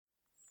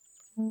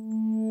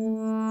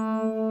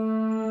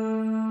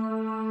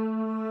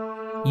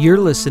You're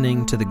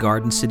listening to the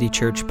Garden City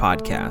Church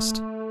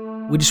podcast.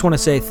 We just want to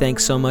say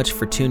thanks so much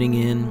for tuning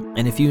in,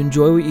 and if you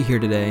enjoy what you hear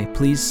today,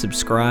 please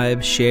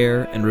subscribe,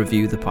 share, and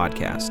review the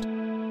podcast.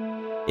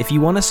 If you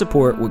want to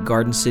support what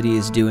Garden City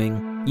is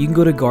doing, you can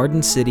go to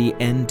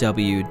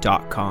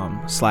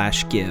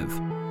gardencitynw.com/give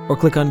or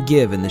click on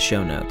Give in the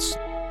show notes.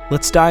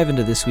 Let's dive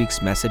into this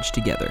week's message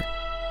together.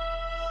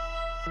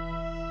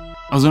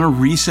 I was in a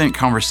recent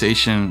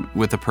conversation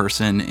with a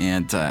person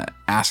and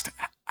asked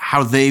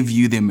how they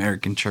view the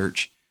American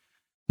church.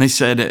 They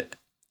said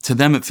to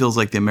them, it feels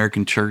like the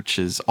American church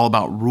is all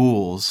about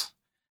rules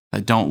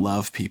that don't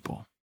love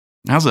people.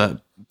 As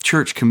a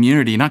church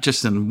community, not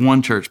just in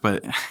one church,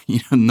 but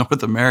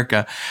North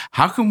America,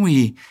 how can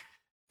we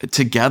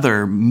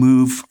together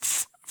move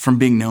from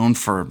being known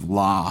for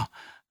law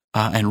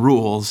and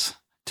rules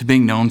to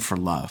being known for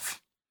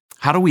love?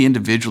 How do we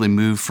individually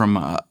move from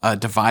a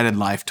divided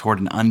life toward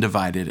an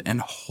undivided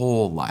and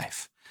whole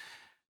life?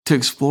 To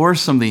explore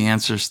some of the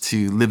answers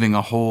to living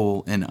a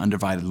whole and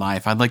undivided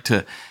life, I'd like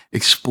to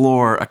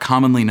explore a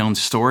commonly known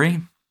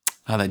story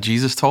that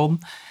Jesus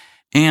told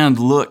and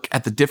look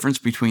at the difference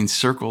between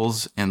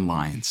circles and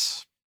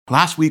lines.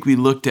 Last week, we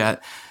looked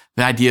at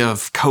the idea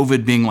of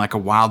COVID being like a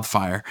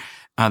wildfire.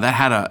 That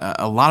had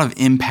a lot of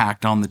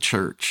impact on the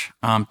church.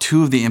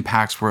 Two of the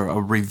impacts were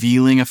a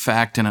revealing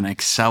effect and an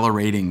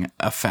accelerating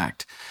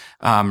effect.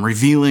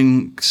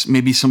 Revealing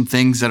maybe some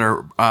things that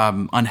are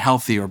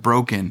unhealthy or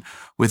broken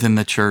within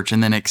the church.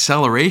 And then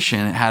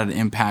acceleration, it had an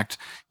impact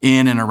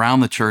in and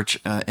around the church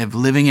of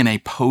living in a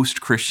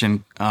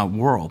post-Christian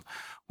world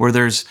where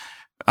there's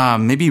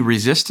maybe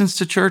resistance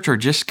to church or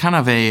just kind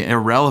of a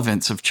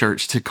irrelevance of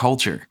church to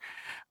culture.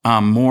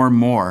 More and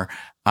more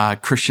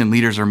Christian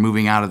leaders are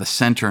moving out of the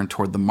center and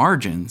toward the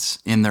margins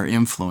in their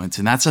influence.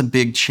 And that's a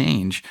big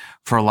change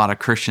for a lot of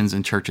Christians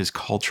and churches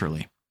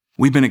culturally.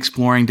 We've been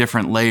exploring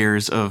different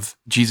layers of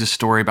Jesus'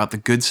 story about the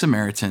Good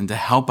Samaritan to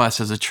help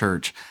us as a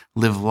church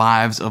live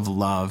lives of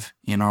love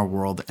in our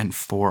world and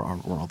for our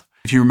world.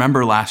 If you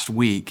remember last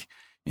week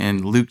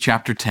in Luke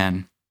chapter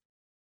 10,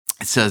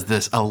 it says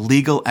this: a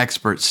legal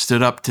expert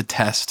stood up to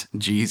test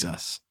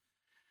Jesus.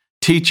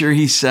 "Teacher,"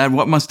 he said,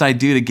 "what must I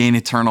do to gain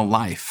eternal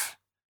life?"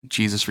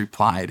 Jesus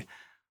replied,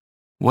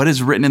 "What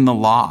is written in the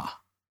law?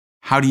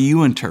 How do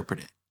you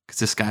interpret it?" Because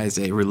this guy is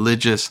a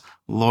religious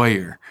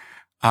lawyer.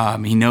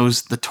 He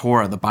knows the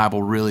Torah, the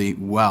Bible, really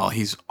well.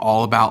 He's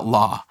all about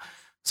law.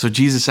 So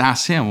Jesus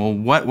asked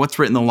him, well, what's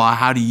written in the law?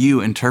 How do you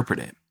interpret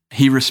it?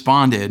 He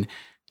responded,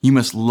 "You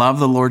must love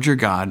the Lord your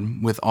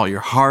God with all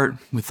your heart,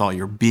 with all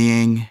your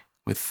being,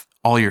 with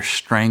all your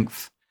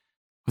strength,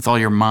 with all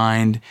your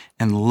mind,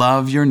 and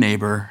love your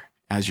neighbor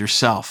as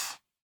yourself."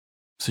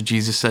 So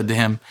Jesus said to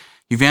him,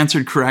 "You've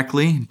answered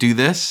correctly. Do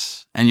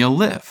this and you'll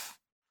live."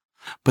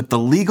 But the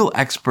legal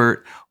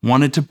expert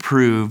wanted to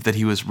prove that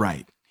he was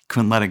right. He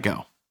couldn't let it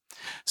go.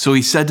 So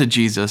he said to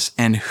Jesus,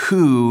 "And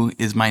who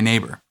is my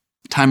neighbor?"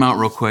 Time out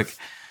real quick.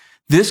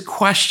 This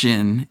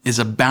question is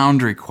a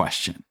boundary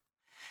question.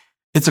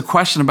 It's a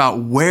question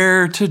about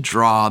where to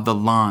draw the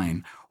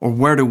line, or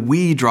where do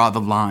we draw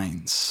the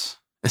lines?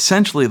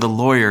 Essentially, the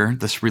lawyer,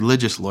 this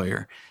religious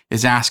lawyer,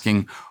 is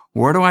asking,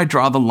 where do I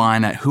draw the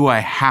line at who I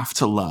have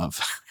to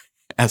love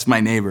as my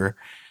neighbor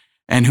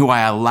and who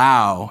I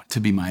allow to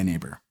be my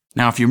neighbor?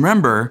 Now, if you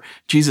remember,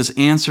 Jesus'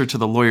 answer to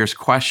the lawyer's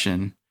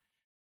question,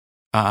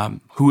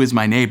 who is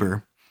my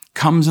neighbor,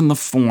 comes in the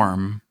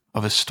form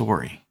of a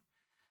story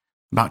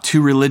about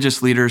two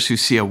religious leaders who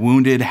see a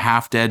wounded,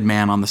 half-dead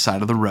man on the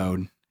side of the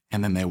road,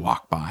 and then they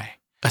walk by.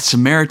 A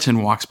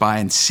Samaritan walks by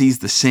and sees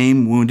the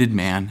same wounded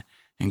man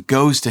and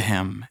goes to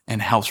him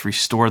and helps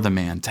restore the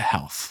man to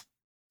health.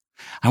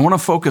 I want to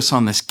focus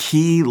on this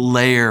key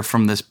layer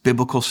from this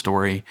biblical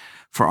story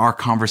for our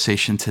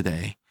conversation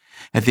today.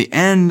 At the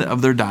end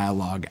of their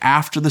dialogue,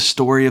 after the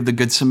story of the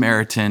Good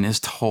Samaritan is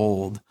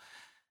told,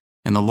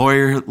 and the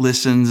lawyer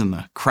listens and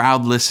the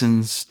crowd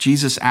listens,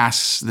 Jesus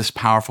asks this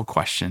powerful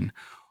question: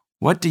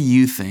 what do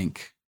you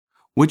think?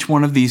 Which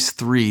one of these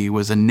three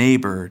was a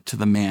neighbor to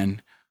the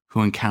man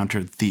who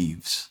encountered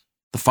thieves?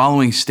 The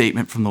following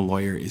statement from the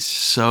lawyer is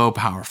so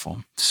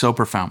powerful, so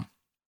profound.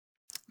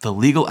 The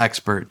legal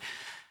expert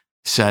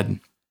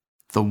said,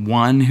 "The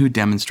one who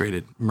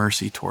demonstrated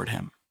mercy toward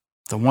him."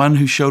 The one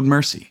who showed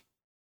mercy.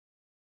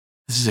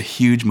 This is a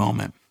huge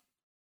moment.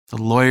 The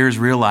lawyer is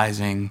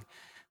realizing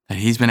that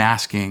he's been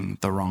asking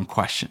the wrong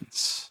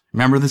questions.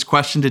 Remember this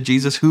question to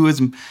Jesus: who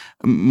is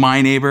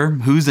my neighbor?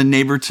 Who's a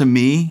neighbor to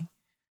me?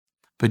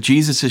 But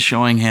Jesus is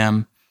showing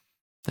him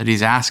that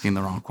he's asking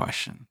the wrong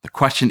question. The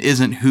question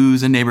isn't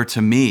who's a neighbor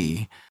to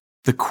me.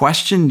 The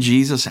question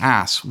Jesus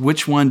asks,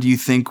 which one do you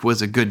think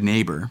was a good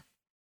neighbor?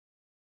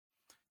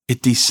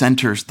 It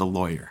decenters the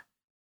lawyer.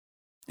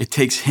 It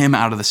takes him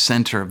out of the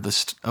center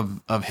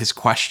of his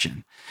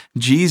question.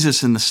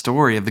 Jesus, in the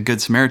story of the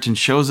Good Samaritan,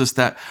 shows us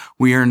that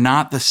we are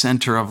not the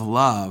center of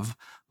love.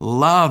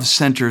 Love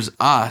centers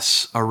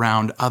us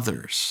around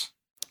others.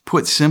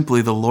 Put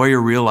simply, the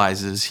lawyer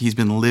realizes he's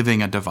been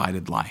living a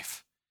divided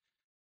life,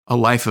 a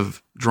life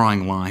of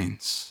drawing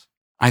lines.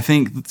 I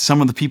think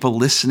some of the people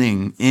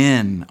listening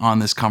in on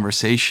this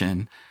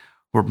conversation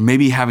were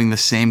maybe having the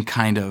same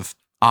kind of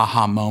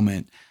aha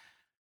moment,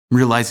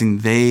 realizing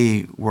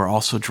they were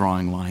also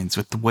drawing lines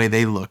with the way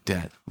they looked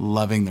at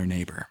loving their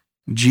neighbor.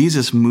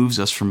 Jesus moves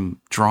us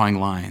from drawing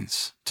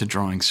lines to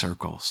drawing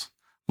circles.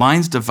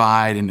 Lines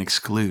divide and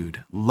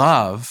exclude.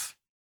 Love,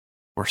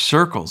 or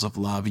circles of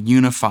love,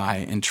 unify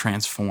and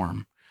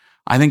transform.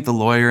 I think the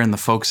lawyer and the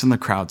folks in the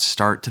crowd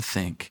start to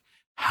think,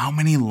 how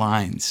many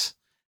lines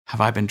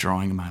have I been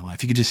drawing in my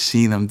life? You could just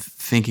see them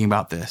thinking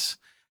about this.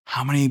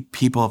 How many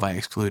people have I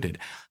excluded?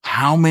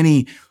 How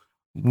many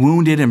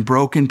wounded and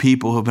broken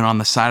people who have been on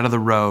the side of the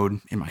road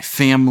in my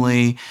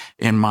family,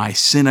 in my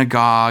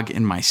synagogue,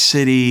 in my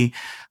city,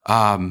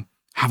 have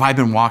I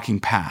been walking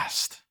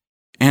past?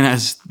 And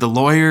as the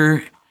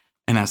lawyer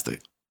and as the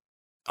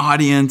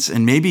audience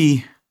and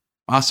maybe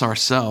us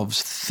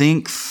ourselves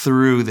think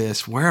through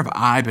this, where have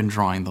I been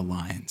drawing the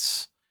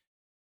lines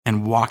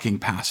and walking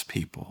past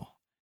people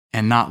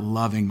and not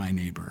loving my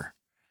neighbor?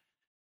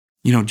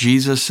 You know,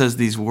 Jesus says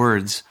these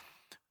words,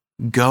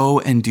 go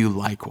and do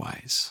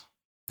likewise.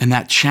 And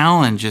that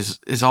challenge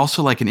is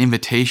also like an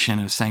invitation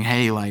of saying,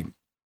 hey, like,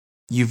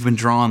 you've been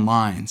drawing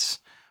lines,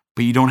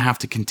 but you don't have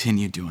to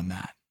continue doing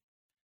that.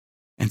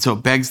 And so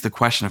it begs the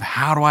question of,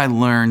 how do I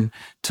learn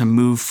to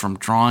move from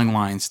drawing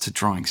lines to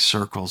drawing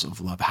circles of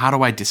love? How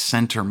do I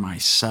decenter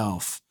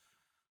myself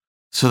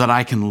so that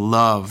I can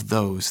love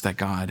those that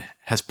God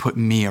has put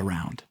me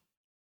around?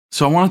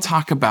 So I want to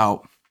talk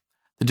about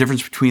the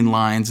difference between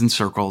lines and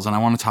circles, and I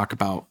want to talk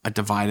about a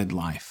divided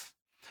life.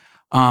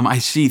 I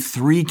see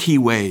three key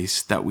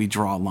ways that we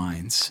draw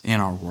lines in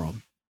our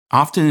world.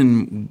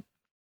 Often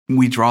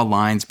we draw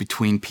lines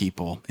between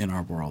people in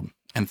our world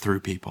and through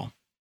people.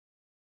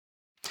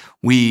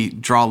 We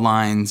draw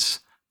lines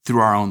through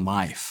our own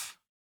life.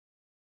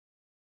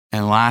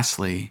 And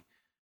lastly,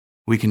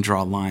 we can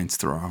draw lines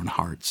through our own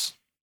hearts.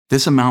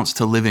 This amounts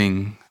to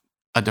living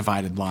a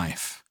divided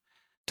life.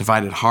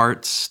 Divided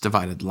hearts,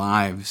 divided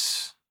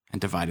lives, and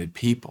divided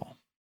people.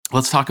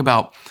 Let's talk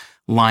about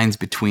lines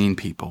between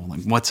people.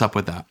 Like, what's up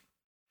with that?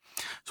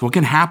 So what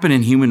can happen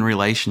in human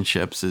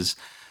relationships is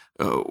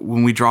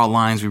when we draw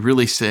lines, we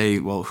really say,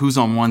 well, who's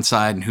on one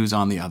side and who's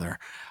on the other?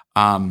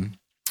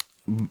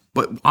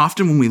 But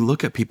often when we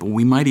look at people,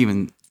 we might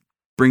even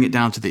bring it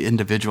down to the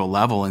individual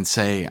level and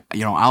say,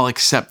 you know, I'll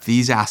accept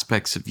these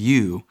aspects of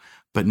you,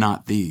 but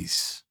not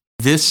these.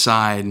 This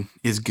side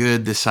is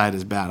good, this side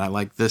is bad. I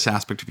like this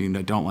aspect of you and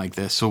I don't like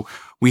this. So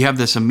we have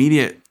this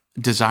immediate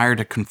desire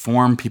to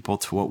conform people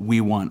to what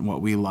we want,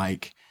 what we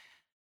like.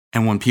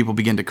 And when people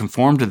begin to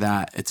conform to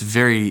that, it's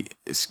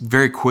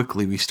very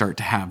quickly we start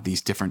to have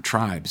these different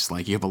tribes.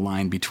 Like, you have a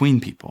line between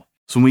people.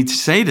 So when we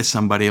say to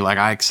somebody, like,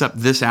 I accept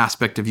this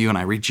aspect of you and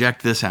I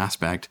reject this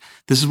aspect,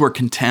 this is where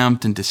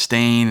contempt and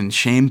disdain and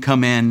shame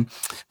come in.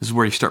 This is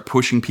where you start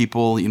pushing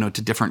people, you know,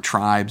 to different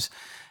tribes.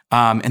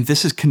 And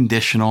this is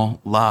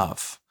conditional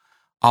love.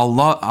 I'll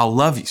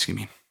love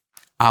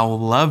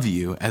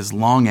you as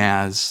long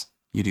as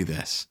you do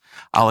this.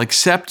 I'll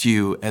accept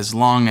you as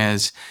long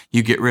as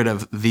you get rid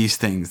of these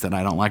things that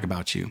I don't like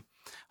about you.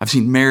 I've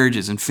seen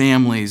marriages and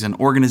families and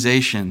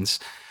organizations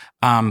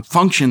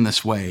function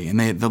this way, and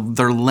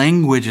their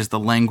language is the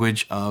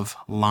language of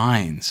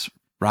lines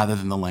rather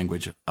than the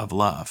language of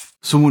love.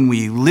 So when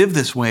we live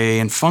this way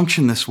and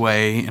function this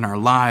way in our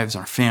lives,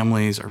 our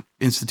families, our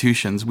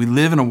institutions, we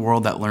live in a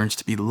world that learns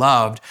to be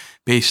loved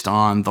based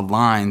on the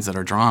lines that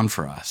are drawn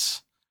for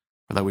us,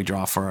 or that we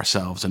draw for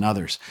ourselves and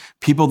others.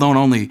 People don't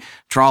only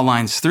draw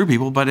lines through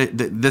people, but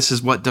this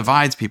is what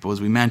divides people,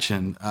 as we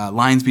mentioned.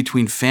 Lines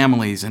between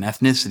families and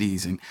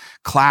ethnicities and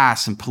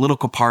class and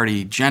political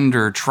party,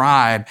 gender,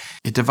 tribe.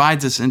 It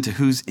divides us into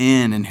who's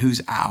in and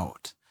who's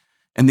out.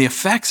 And the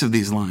effects of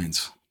these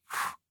lines,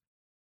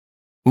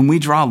 when we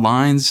draw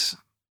lines,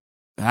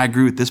 I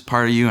agree with this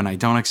part of you and I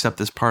don't accept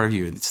this part of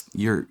you.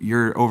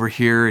 You're over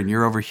here and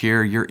you're over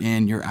here, you're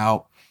in, you're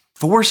out.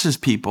 Forces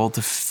people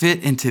to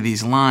fit into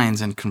these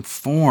lines and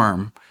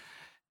conform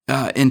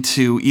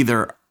into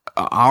either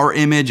our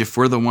image, if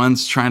we're the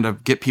ones trying to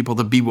get people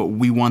to be what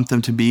we want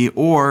them to be,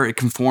 or it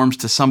conforms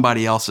to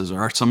somebody else's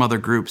or some other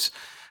group's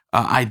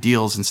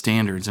ideals and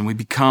standards. And we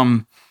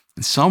become,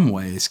 in some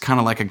ways, kind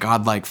of like a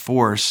godlike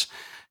force,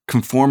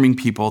 conforming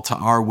people to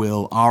our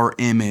will, our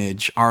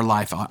image, our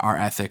life, our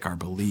ethic, our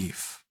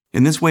belief.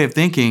 In this way of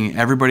thinking,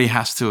 everybody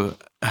has to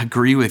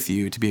agree with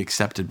you to be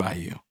accepted by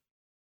you,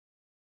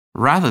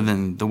 rather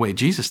than the way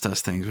Jesus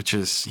does things, which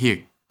is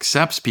he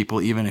accepts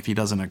people even if he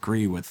doesn't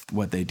agree with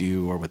what they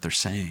do or what they're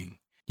saying.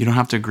 You don't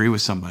have to agree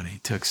with somebody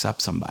to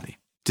accept somebody.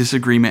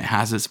 Disagreement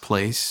has its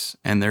place,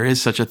 and there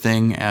is such a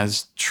thing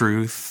as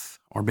truth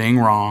or being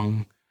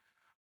wrong.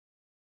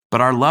 But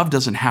our love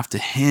doesn't have to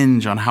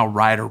hinge on how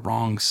right or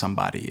wrong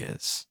somebody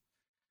is,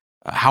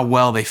 how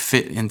well they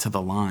fit into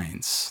the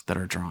lines that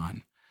are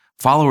drawn.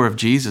 Follower of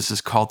Jesus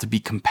is called to be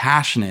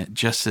compassionate,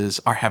 just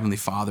as our Heavenly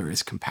Father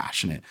is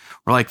compassionate.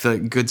 We're like the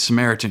Good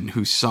Samaritan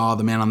who saw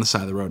the man on the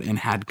side of the road and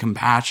had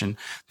compassion.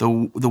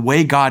 The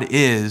way God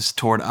is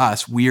toward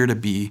us, we are to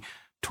be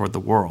toward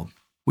the world.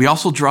 We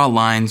also draw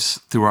lines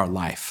through our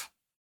life.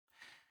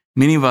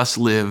 Many of us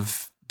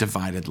live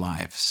divided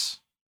lives.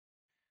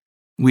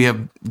 We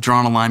have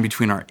drawn a line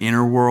between our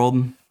inner world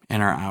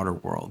and our outer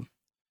world.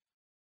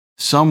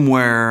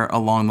 Somewhere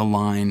along the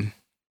line,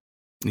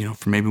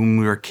 for maybe when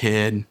we were a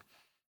kid,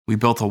 we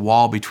built a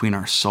wall between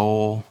our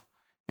soul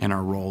and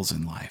our roles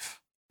in life.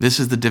 This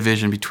is the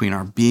division between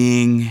our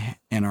being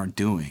and our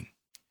doing.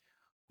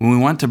 When we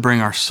want to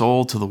bring our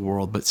soul to the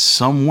world, but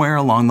somewhere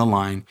along the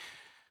line,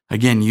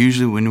 again,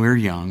 usually when we're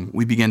young,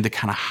 we begin to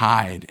kind of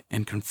hide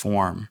and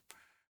conform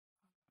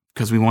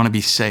because we want to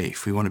be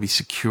safe. We want to be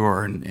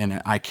secure.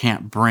 And I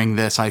can't bring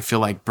this. I feel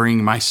like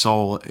bringing my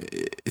soul,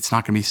 it's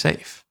not going to be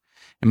safe.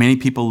 And many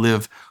people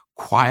live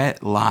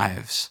quiet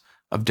lives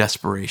of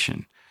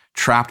desperation,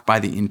 trapped by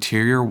the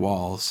interior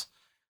walls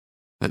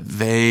that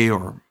they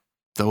or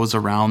those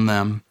around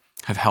them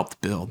have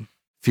helped build.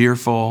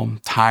 Fearful,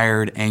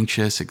 tired,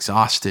 anxious,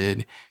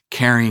 exhausted,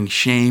 carrying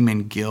shame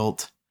and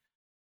guilt,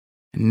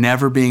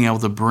 never being able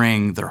to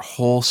bring their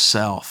whole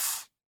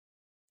self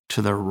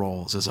to their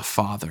roles as a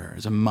father,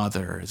 as a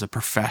mother, as a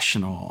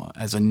professional,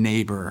 as a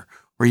neighbor,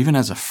 or even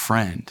as a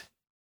friend.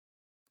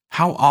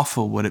 How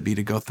awful would it be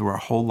to go through our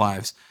whole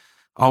lives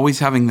always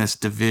having this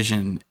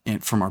division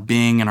from our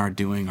being and our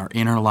doing, our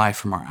inner life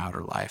from our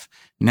outer life,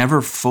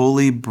 never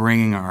fully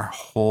bringing our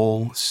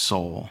whole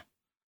soul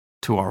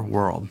to our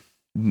world.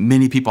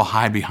 Many people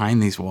hide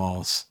behind these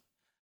walls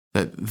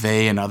that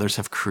they and others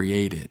have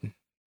created.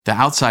 The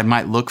outside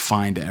might look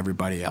fine to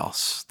everybody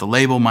else. The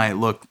label might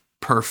look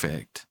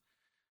perfect,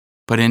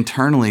 but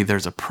internally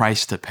there's a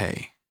price to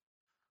pay.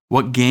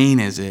 What gain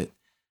is it?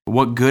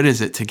 What good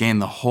is it to gain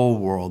the whole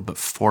world but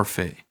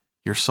forfeit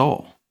your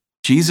soul?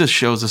 Jesus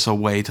shows us a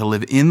way to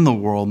live in the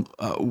world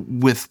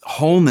with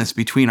wholeness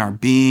between our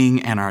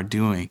being and our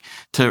doing,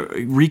 to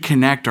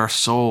reconnect our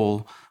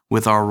soul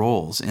with our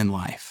roles in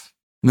life.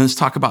 And let's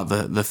talk about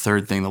the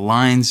third thing, the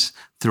lines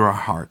through our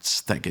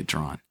hearts that get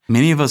drawn.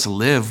 Many of us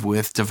live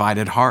with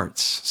divided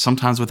hearts,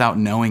 sometimes without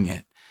knowing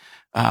it,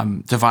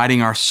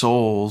 dividing our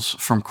souls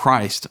from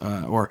Christ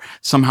or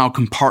somehow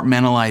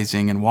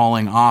compartmentalizing and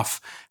walling off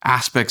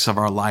aspects of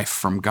our life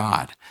from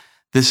God.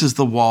 This is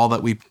the wall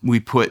that we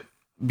put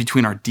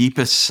between our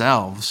deepest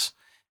selves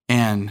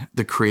and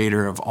the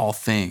creator of all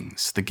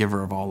things, the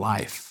giver of all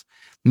life.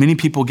 Many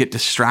people get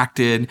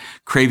distracted,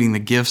 craving the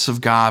gifts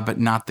of God, but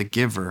not the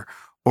giver,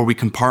 or we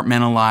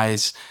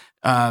compartmentalize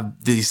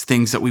these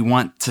things that we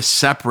want to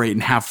separate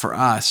and have for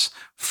us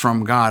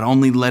from God,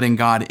 only letting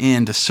God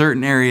into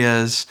certain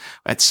areas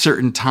at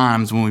certain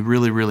times when we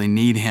really, really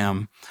need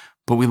him,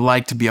 but we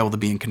like to be able to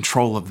be in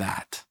control of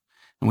that.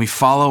 And we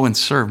follow and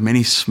serve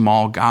many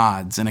small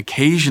gods, and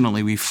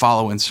occasionally we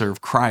follow and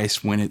serve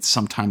Christ when it's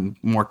sometimes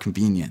more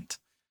convenient.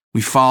 We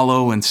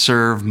follow and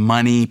serve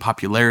money,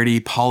 popularity,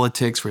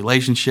 politics,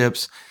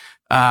 relationships,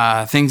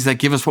 things that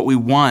give us what we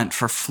want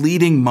for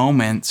fleeting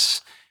moments,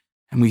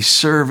 and we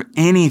serve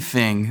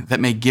anything that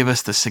may give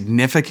us the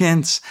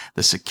significance,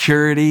 the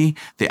security,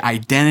 the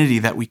identity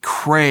that we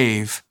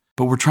crave,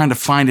 but we're trying to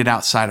find it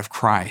outside of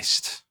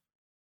Christ.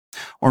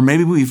 Or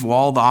maybe we've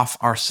walled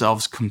off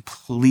ourselves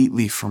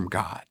completely from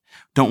God,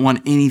 don't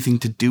want anything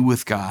to do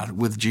with God,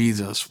 with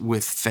Jesus,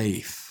 with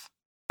faith.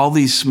 All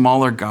these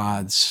smaller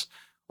gods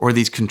or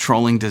these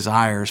controlling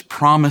desires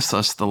promise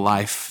us the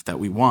life that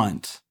we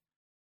want,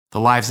 the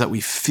lives that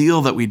we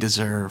feel that we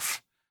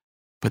deserve,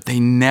 but they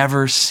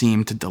never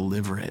seem to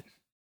deliver it.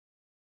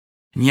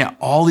 And yet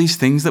all these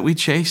things that we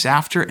chase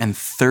after and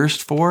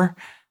thirst for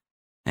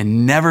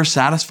and never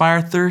satisfy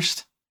our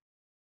thirst,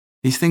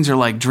 these things are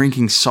like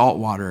drinking salt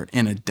water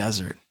in a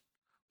desert.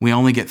 We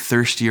only get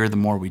thirstier the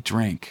more we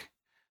drink.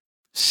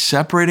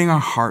 Separating our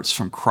hearts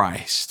from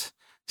Christ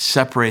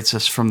separates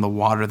us from the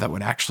water that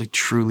would actually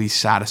truly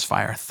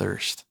satisfy our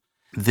thirst.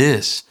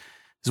 This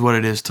is what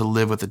it is to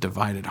live with a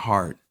divided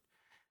heart.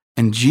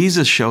 And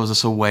Jesus shows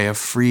us a way of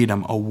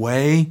freedom, a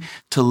way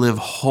to live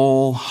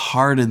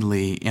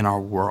wholeheartedly in our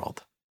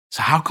world.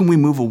 So how can we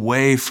move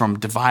away from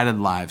divided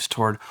lives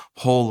toward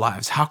whole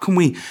lives? How can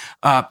we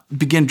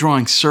begin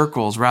drawing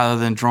circles rather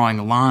than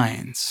drawing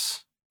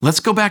lines?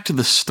 Let's go back to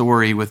the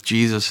story with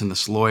Jesus and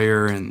this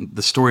lawyer and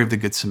the story of the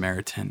Good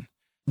Samaritan.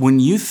 When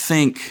you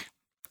think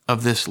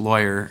of this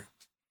lawyer,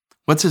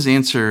 what's his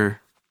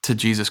answer to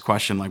Jesus'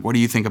 question? Like, what do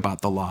you think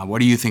about the law? What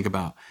do you think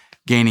about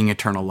gaining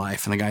eternal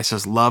life? And the guy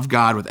says, love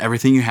God with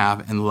everything you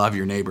have and love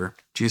your neighbor.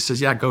 Jesus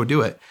says, yeah, go do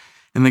it.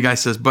 And the guy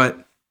says,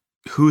 but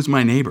who's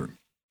my neighbor?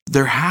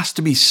 There has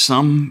to be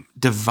some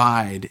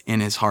divide in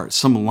his heart,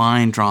 some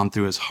line drawn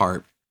through his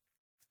heart.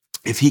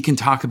 If he can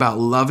talk about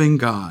loving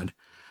God,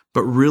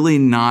 but really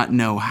not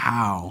know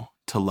how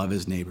to love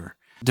his neighbor.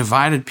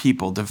 Divided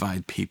people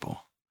divide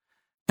people.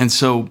 And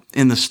so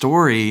in the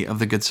story of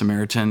the Good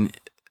Samaritan,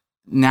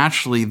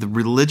 naturally the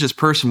religious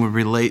person would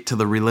relate to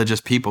the religious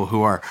people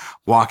who are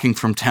walking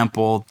from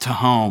temple to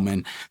home,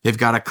 and they've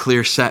got a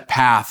clear set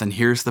path, and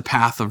here's the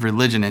path of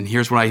religion, and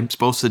here's what I'm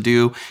supposed to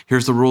do,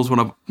 here's the rules what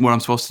I'm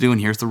supposed to do,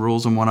 and here's the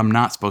rules and what I'm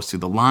not supposed to.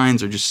 The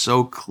lines are just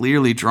so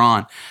clearly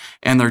drawn,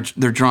 and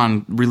they're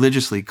drawn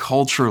religiously,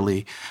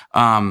 culturally,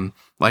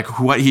 like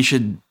what he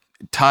should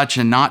touch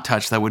and not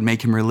touch that would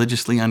make him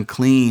religiously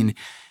unclean.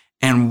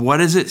 And what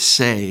does it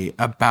say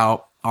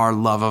about our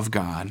love of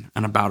God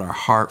and about our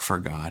heart for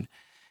God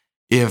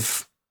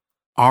if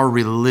our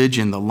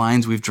religion, the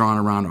lines we've drawn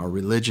around our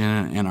religion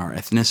and our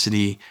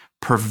ethnicity,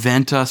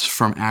 prevent us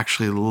from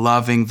actually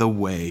loving the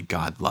way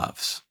God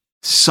loves?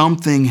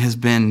 Something has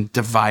been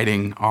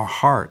dividing our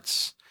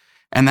hearts.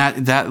 And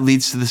that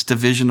leads to this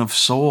division of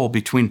soul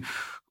between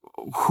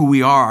who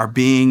we are, our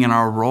being, and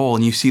our role.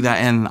 And you see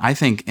that I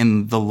think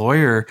in the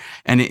lawyer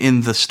and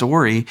in the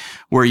story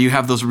where you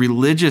have those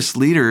religious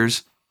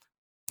leaders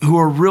who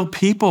are real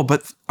people,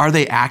 but are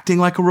they acting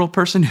like a real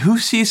person? Who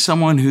sees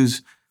someone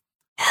who's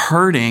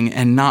hurting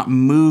and not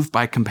moved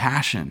by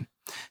compassion?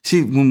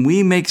 See, when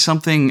we make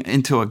something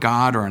into a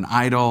god or an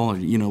idol,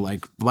 or,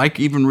 like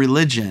even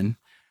religion,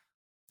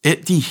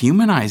 it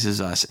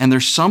dehumanizes us. And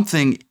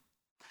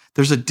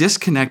there's a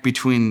disconnect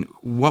between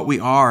what we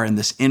are and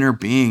this inner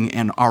being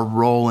and our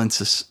role in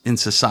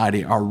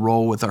society, our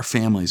role with our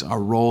families,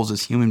 our roles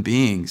as human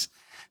beings.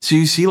 So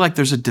you see, like,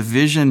 there's a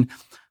division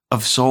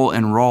of soul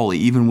and role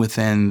even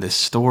within this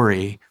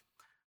story,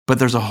 but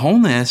there's a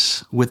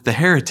wholeness with the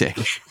heretic.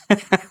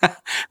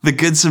 The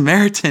Good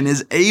Samaritan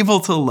is able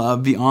to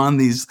love beyond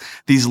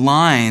these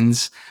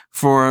lines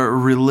for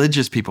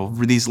religious people,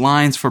 these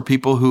lines for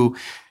people who,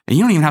 and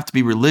you don't even have to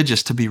be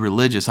religious to be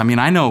religious. I mean,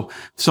 I know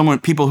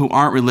people who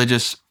aren't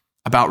religious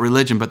about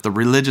religion, but they're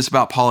religious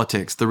about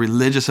politics, they're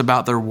religious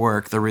about their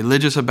work, they're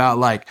religious about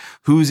like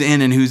who's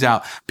in and who's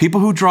out. People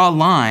who draw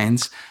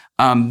lines,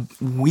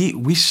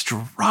 we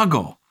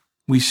struggle.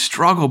 We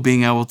struggle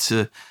being able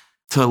to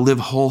live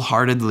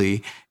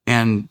wholeheartedly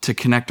and to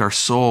connect our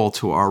soul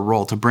to our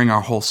role, to bring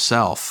our whole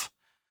self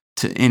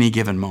to any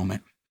given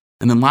moment.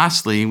 And then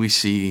lastly, we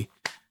see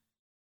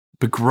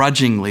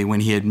begrudgingly when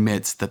he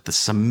admits that the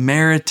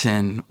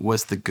Samaritan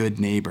was the good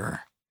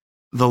neighbor.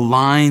 The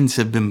lines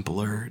have been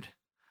blurred.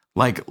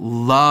 Like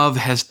love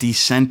has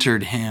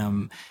decentered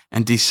him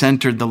and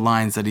decentered the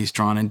lines that he's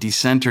drawn and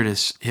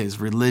decentered his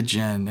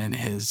religion and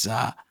his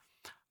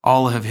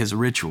all of his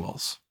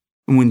rituals.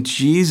 When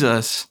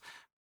Jesus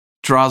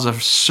draws a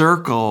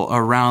circle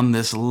around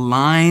this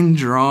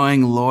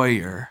line-drawing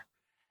lawyer,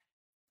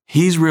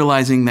 he's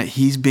realizing that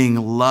he's being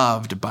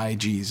loved by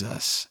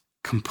Jesus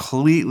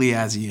completely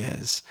as he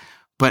is.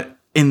 But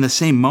in the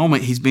same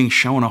moment, he's being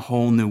shown a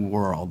whole new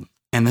world.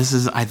 And this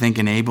is, I think,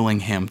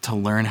 enabling him to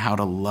learn how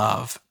to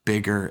love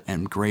bigger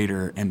and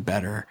greater and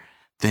better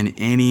than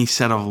any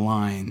set of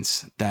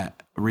lines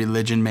that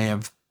religion may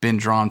have been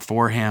drawn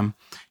for him,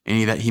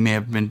 any that he may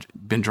have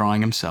been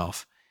drawing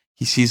himself.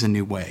 He sees a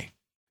new way.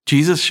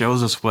 Jesus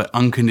shows us what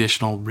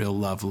unconditional real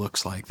love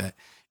looks like, that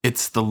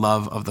it's the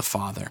love of the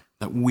Father,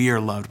 that we are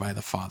loved by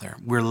the Father.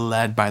 We're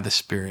led by the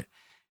Spirit,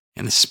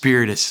 and the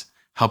Spirit is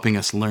helping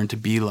us learn to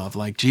be loved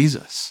like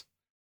Jesus.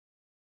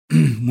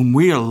 When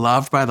we are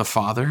loved by the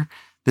Father,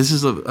 this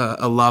is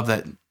a love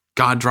that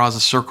God draws a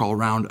circle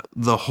around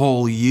the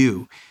whole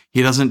you.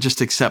 He doesn't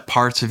just accept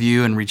parts of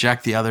you and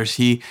reject the others.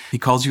 He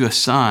calls you a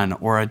son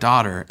or a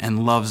daughter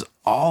and loves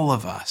all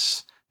of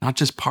us, not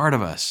just part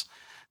of us.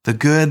 The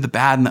good, the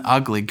bad, and the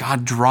ugly.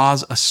 God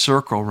draws a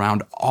circle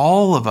around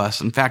all of us.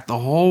 In fact, the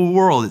whole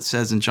world, it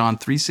says in John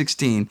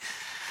 3:16,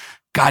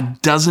 God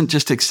doesn't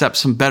just accept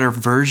some better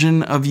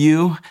version of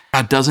you.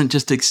 God doesn't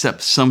just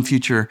accept some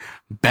future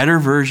better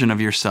version of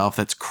yourself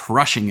that's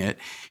crushing it.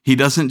 He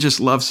doesn't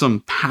just love some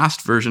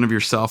past version of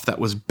yourself that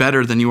was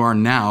better than you are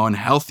now and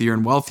healthier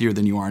and wealthier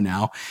than you are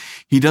now.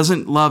 He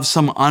doesn't love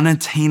some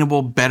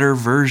unattainable better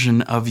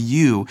version of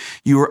you.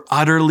 You are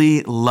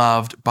utterly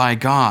loved by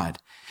God.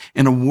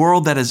 In a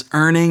world that is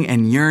earning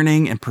and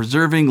yearning and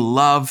preserving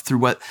love through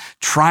what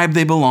tribe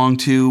they belong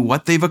to,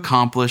 what they've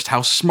accomplished,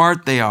 how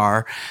smart they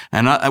are,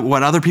 and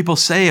what other people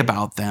say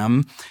about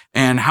them,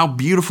 and how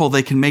beautiful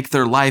they can make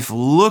their life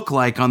look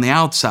like on the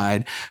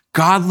outside,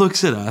 God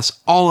looks at us,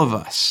 all of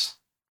us,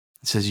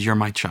 and says, "You're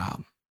my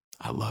child.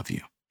 I love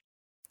you."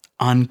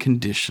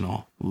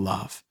 Unconditional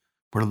love.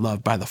 We're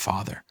loved by the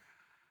Father.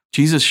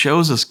 Jesus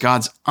shows us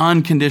God's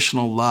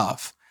unconditional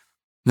love,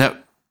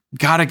 that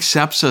God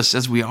accepts us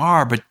as we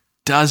are, but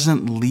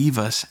doesn't leave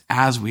us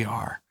as we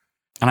are.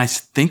 And I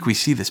think we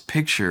see this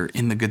picture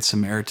in the Good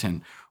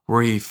Samaritan,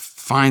 where he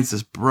finds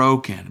this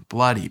broken,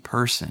 bloody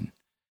person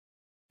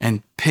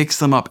and picks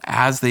them up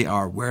as they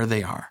are, where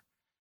they are,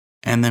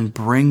 and then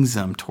brings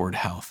them toward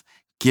health,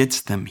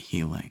 gets them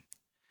healing.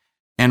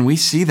 And we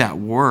see that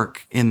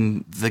work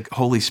in the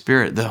Holy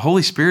Spirit. The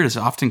Holy Spirit is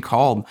often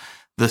called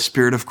the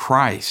Spirit of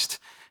Christ,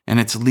 and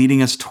it's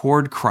leading us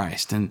toward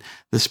Christ, and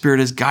the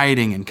Spirit is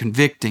guiding and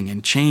convicting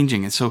and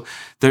changing. And so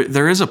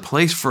there is a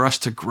place for us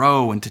to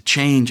grow and to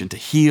change and to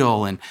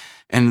heal.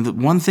 And the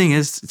one thing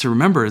is to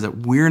remember that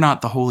we're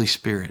not the Holy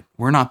Spirit.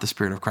 We're not the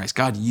Spirit of Christ.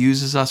 God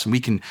uses us, and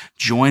we can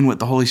join what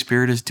the Holy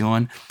Spirit is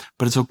doing,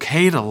 but it's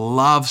okay to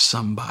love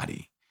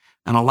somebody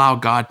and allow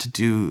God to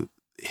do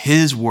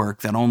his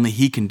work that only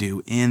he can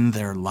do in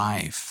their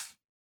life.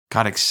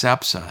 God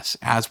accepts us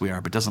as we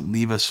are, but doesn't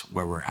leave us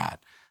where we're at.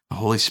 the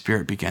Holy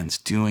Spirit begins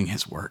doing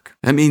his work.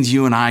 That means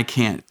you and I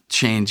can't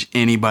change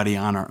anybody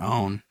on our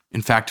own.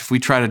 In fact, if we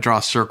try to draw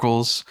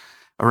circles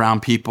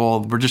around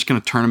people, we're just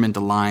going to turn them into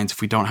lines if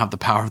we don't have the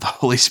power of the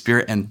Holy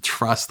Spirit and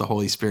trust the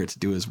Holy Spirit to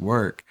do his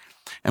work.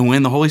 And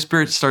when the Holy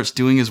Spirit starts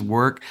doing his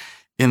work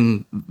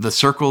in the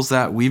circles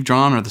that we've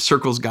drawn or the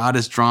circles God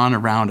has drawn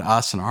around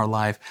us in our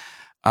life,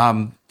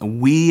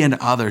 we and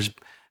others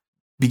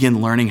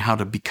begin learning how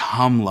to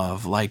become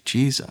love like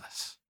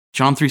Jesus.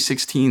 John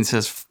 3:16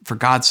 says, "For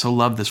God so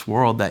loved this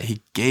world that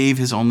he gave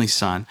his only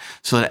son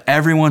so that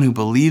everyone who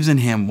believes in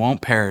him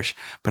won't perish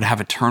but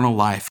have eternal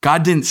life."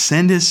 God didn't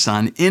send his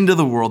son into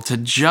the world to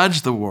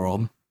judge the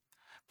world,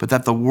 but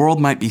that the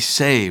world might be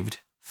saved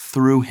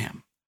through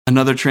him.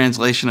 Another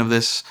translation of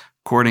this,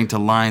 according to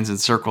lines and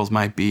circles,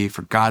 might be,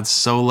 "For God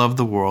so loved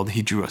the world,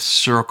 he drew a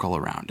circle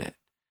around it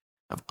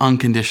of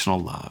unconditional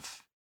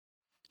love."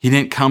 He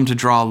didn't come to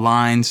draw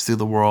lines through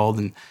the world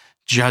and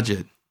judge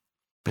it,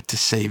 but to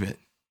save it.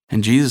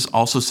 And Jesus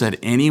also said,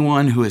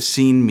 "Anyone who has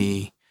seen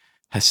me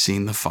has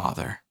seen the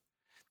Father."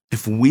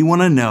 If we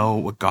want to know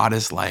what God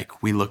is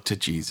like, we look to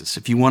Jesus.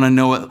 If you want to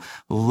know what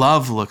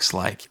love looks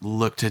like,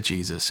 look to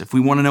Jesus. If we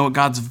want to know what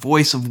God's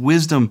voice of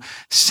wisdom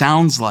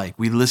sounds like,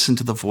 we listen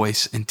to the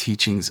voice and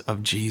teachings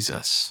of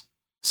Jesus.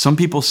 Some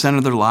people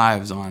center their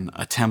lives on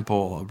a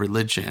temple, a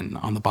religion,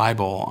 on the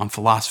Bible, on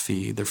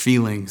philosophy, their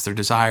feelings, their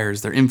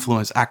desires, their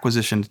influence,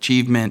 acquisition,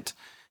 achievement,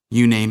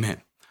 you name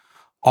it.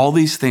 All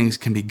these things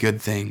can be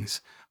good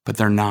things, but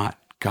they're not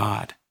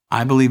God.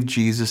 I believe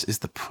Jesus is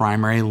the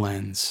primary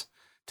lens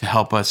to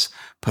help us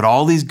put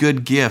all these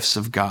good gifts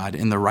of God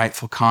in the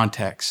rightful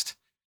context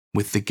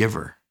with the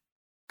giver,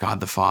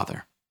 God the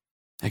Father.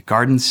 At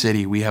Garden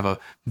City, we have a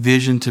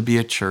vision to be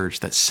a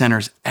church that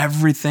centers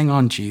everything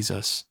on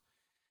Jesus.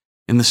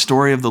 In the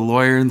story of the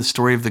lawyer and the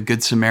story of the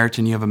Good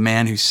Samaritan, you have a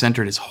man who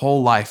centered his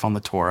whole life on the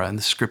Torah and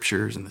the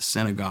scriptures and the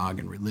synagogue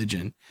and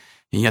religion.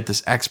 And yet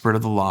this expert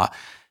of the law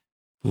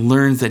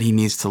learns that he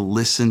needs to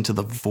listen to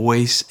the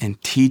voice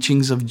and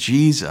teachings of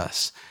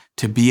Jesus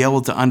to be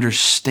able to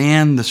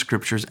understand the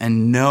scriptures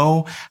and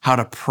know how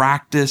to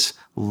practice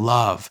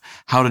love,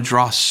 how to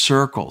draw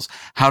circles,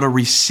 how to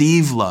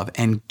receive love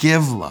and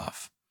give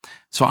love.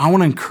 So I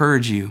want to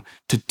encourage you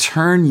to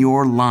turn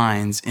your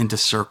lines into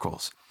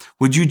circles.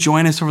 Would you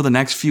join us over the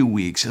next few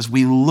weeks as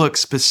we look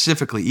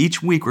specifically,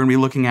 each week we're going to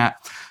be looking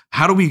at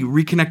how do we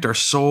reconnect our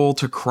soul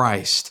to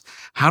Christ?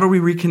 How do we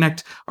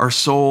reconnect our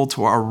soul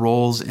to our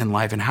roles in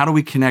life? And how do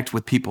we connect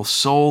with people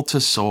soul to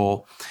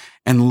soul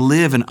and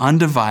live an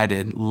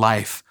undivided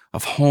life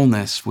of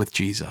wholeness with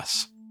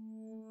Jesus?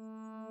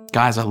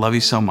 Guys, I love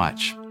you so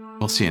much.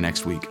 We'll see you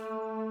next week.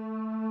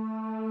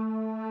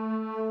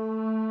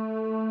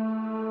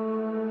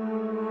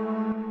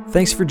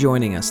 Thanks for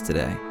joining us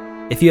today.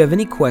 If you have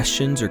any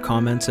questions or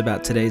comments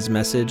about today's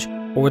message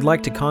or would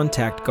like to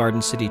contact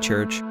Garden City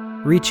Church,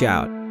 reach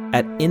out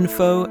at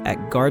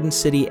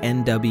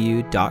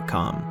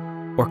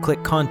info@gardencitynw.com or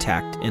click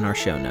contact in our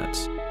show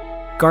notes.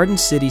 Garden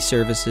City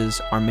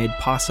services are made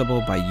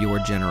possible by your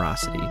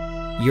generosity.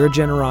 Your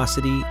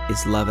generosity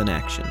is love in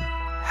action.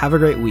 Have a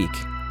great week,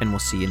 and we'll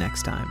see you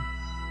next time.